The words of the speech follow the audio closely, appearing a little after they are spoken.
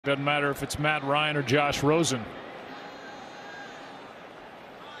Doesn't matter if it's Matt Ryan or Josh Rosen.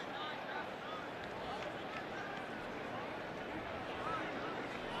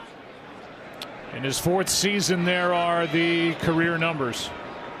 In his fourth season, there are the career numbers.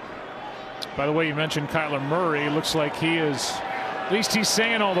 By the way, you mentioned Kyler Murray. Looks like he is, at least he's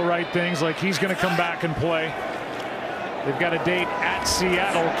saying all the right things, like he's going to come back and play. They've got a date at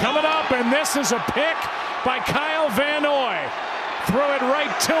Seattle coming up, and this is a pick by Kyle Van Noy. Throw it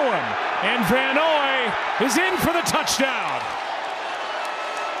right to him, and Van Noy is in for the touchdown.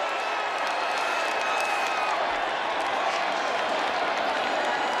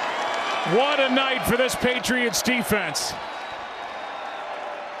 What a night for this Patriots defense.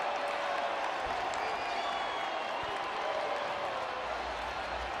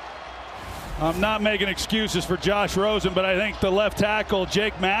 I'm not making excuses for Josh Rosen, but I think the left tackle,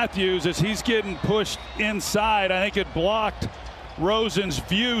 Jake Matthews, as he's getting pushed inside, I think it blocked Rosen's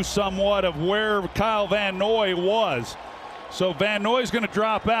view somewhat of where Kyle Van Noy was. So Van Noy's going to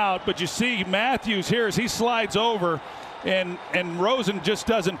drop out, but you see Matthews here as he slides over, and Rosen just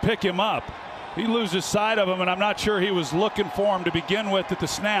doesn't pick him up. He loses sight of him, and I'm not sure he was looking for him to begin with at the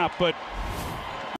snap, but